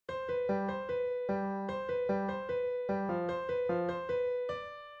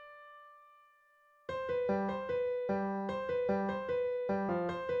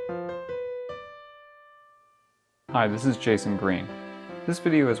Hi, this is Jason Green. This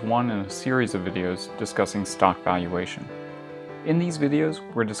video is one in a series of videos discussing stock valuation. In these videos,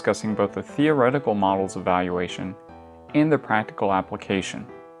 we're discussing both the theoretical models of valuation and their practical application.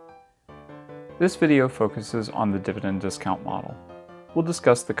 This video focuses on the dividend discount model. We'll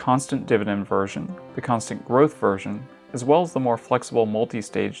discuss the constant dividend version, the constant growth version, as well as the more flexible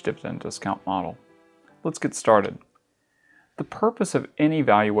multi-stage dividend discount model. Let's get started. The purpose of any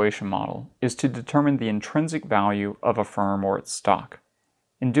valuation model is to determine the intrinsic value of a firm or its stock.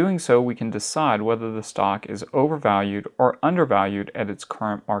 In doing so, we can decide whether the stock is overvalued or undervalued at its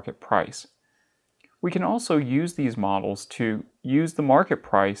current market price. We can also use these models to use the market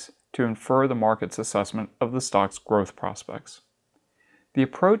price to infer the market's assessment of the stock's growth prospects. The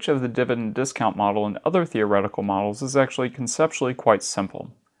approach of the dividend discount model and other theoretical models is actually conceptually quite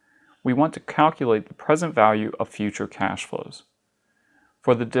simple. We want to calculate the present value of future cash flows.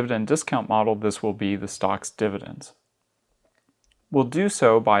 For the dividend discount model, this will be the stock's dividends. We'll do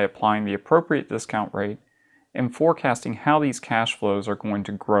so by applying the appropriate discount rate and forecasting how these cash flows are going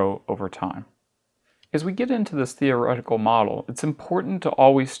to grow over time. As we get into this theoretical model, it's important to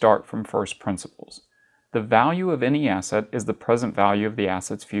always start from first principles. The value of any asset is the present value of the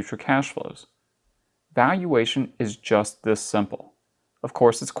asset's future cash flows. Valuation is just this simple. Of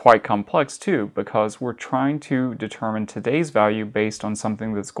course, it's quite complex too, because we're trying to determine today's value based on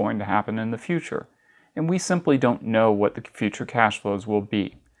something that's going to happen in the future, and we simply don't know what the future cash flows will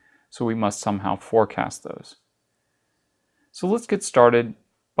be, so we must somehow forecast those. So let's get started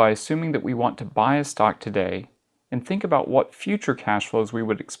by assuming that we want to buy a stock today and think about what future cash flows we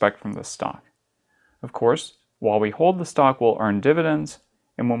would expect from this stock. Of course, while we hold the stock, we'll earn dividends,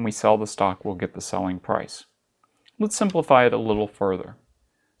 and when we sell the stock, we'll get the selling price. Let's simplify it a little further.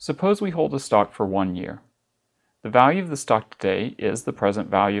 Suppose we hold a stock for 1 year. The value of the stock today is the present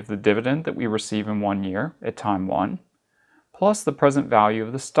value of the dividend that we receive in 1 year at time 1, plus the present value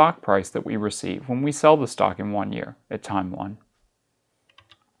of the stock price that we receive when we sell the stock in 1 year at time 1.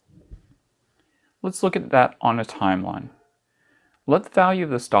 Let's look at that on a timeline. Let the value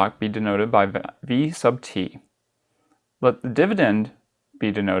of the stock be denoted by V sub t. Let the dividend be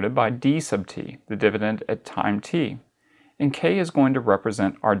denoted by d sub t, the dividend at time t, and k is going to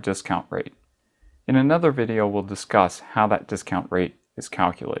represent our discount rate. In another video, we'll discuss how that discount rate is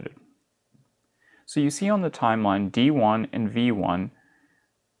calculated. So you see on the timeline d1 and v1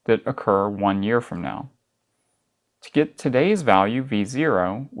 that occur 1 year from now. To get today's value,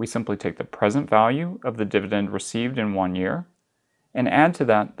 v0, we simply take the present value of the dividend received in 1 year and add to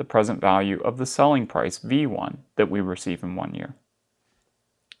that the present value of the selling price, v1, that we receive in 1 year.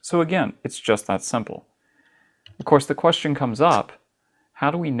 So again, it's just that simple. Of course, the question comes up,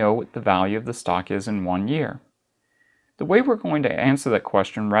 how do we know what the value of the stock is in 1 year? The way we're going to answer that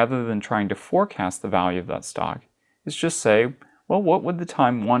question, rather than trying to forecast the value of that stock, is just say, well, what would the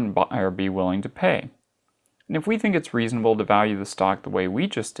time 1 buyer be willing to pay? And if we think it's reasonable to value the stock the way we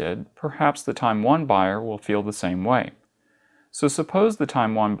just did, perhaps the time 1 buyer will feel the same way. So suppose the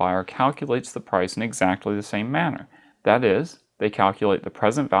time 1 buyer calculates the price in exactly the same manner. That is, they calculate the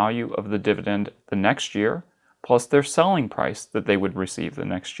present value of the dividend the next year, plus their selling price that they would receive the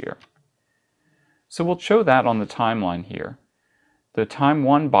next year. So we'll show that on the timeline here. The time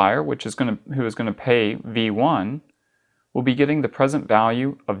 1 buyer, who is going to pay V1, will be getting the present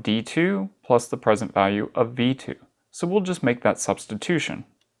value of D2 plus the present value of V2. So we'll just make that substitution.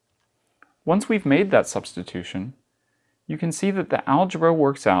 Once we've made that substitution, you can see that the algebra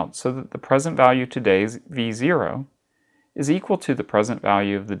works out so that the present value today's V0 is equal to the present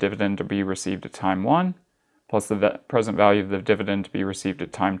value of the dividend to be received at time 1, plus the present value of the dividend to be received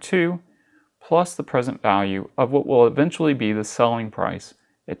at time 2, plus the present value of what will eventually be the selling price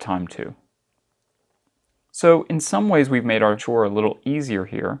at time 2. So in some ways we've made our chore a little easier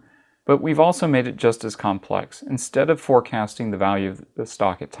here, but we've also made it just as complex. Instead of forecasting the value of the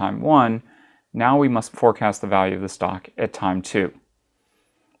stock at time 1, now we must forecast the value of the stock at time 2.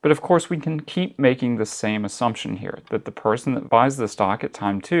 But of course we can keep making the same assumption here, that the person that buys the stock at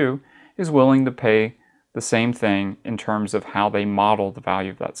time 2 is willing to pay the same thing in terms of how they model the value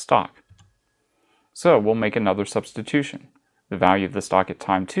of that stock. So we'll make another substitution. The value of the stock at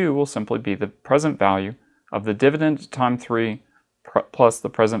time 2 will simply be the present value of the dividend at time 3 plus the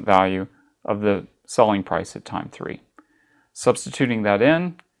present value of the selling price at time 3. Substituting that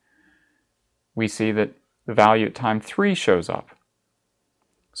in, we see that the value at time 3 shows up.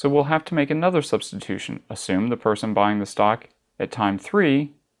 So we'll have to make another substitution. Assume the person buying the stock at time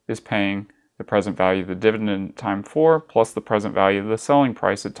 3 is paying the present value of the dividend at time 4 plus the present value of the selling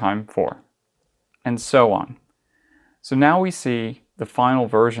price at time 4, and so on. So now we see the final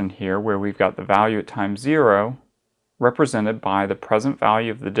version here where we've got the value at time 0 represented by the present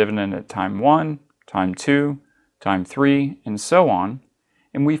value of the dividend at time 1, time 2, time 3, and so on,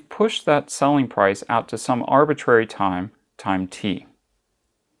 and we've pushed that selling price out to some arbitrary time, time t.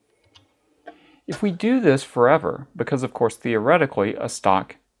 If we do this forever, because of course theoretically a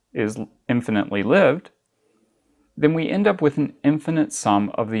stock is infinitely lived, then we end up with an infinite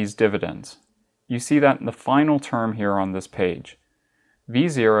sum of these dividends. You see that in the final term here on this page.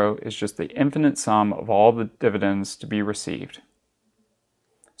 V0 is just the infinite sum of all the dividends to be received.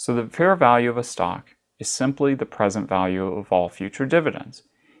 So the fair value of a stock is simply the present value of all future dividends.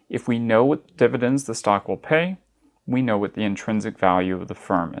 If we know what dividends the stock will pay, we know what the intrinsic value of the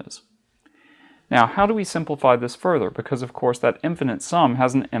firm is. Now, how do we simplify this further? Because of course that infinite sum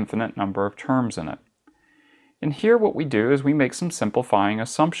has an infinite number of terms in it. And here what we do is we make some simplifying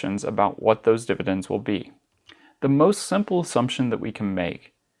assumptions about what those dividends will be. The most simple assumption that we can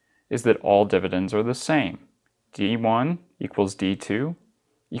make is that all dividends are the same. D1 equals D2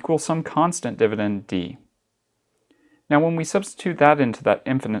 equals some constant dividend D. Now when we substitute that into that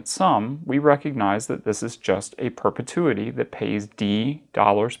infinite sum, we recognize that this is just a perpetuity that pays D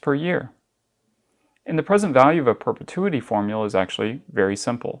dollars per year. And the present value of a perpetuity formula is actually very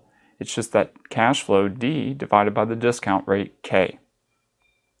simple. It's just that cash flow D divided by the discount rate K.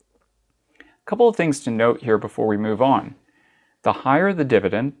 A couple of things to note here before we move on. The higher the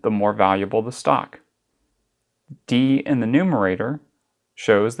dividend, the more valuable the stock. D in the numerator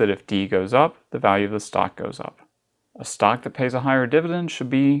shows that if D goes up, the value of the stock goes up. A stock that pays a higher dividend should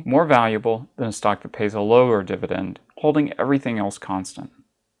be more valuable than a stock that pays a lower dividend, holding everything else constant.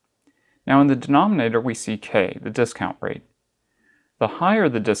 Now in the denominator we see K, the discount rate. The higher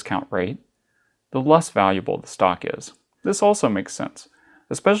the discount rate, the less valuable the stock is. This also makes sense,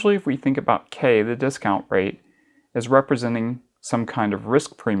 especially if we think about K, the discount rate, as representing some kind of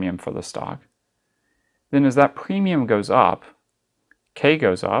risk premium for the stock. Then as that premium goes up, K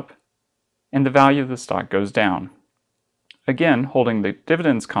goes up, and the value of the stock goes down. Again, holding the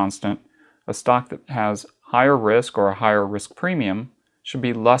dividends constant, a stock that has higher risk or a higher risk premium should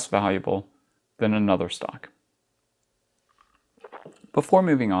be less valuable than another stock. Before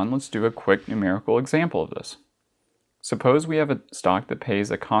moving on, let's do a quick numerical example of this. Suppose we have a stock that pays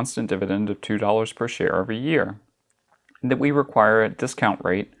a constant dividend of $2 per share every year, and that we require a discount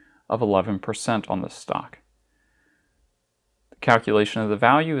rate of 11% on this stock. The calculation of the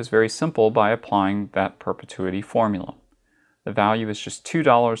value is very simple by applying that perpetuity formula. The value is just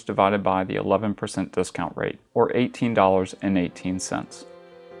 $2 divided by the 11% discount rate, or $18.18.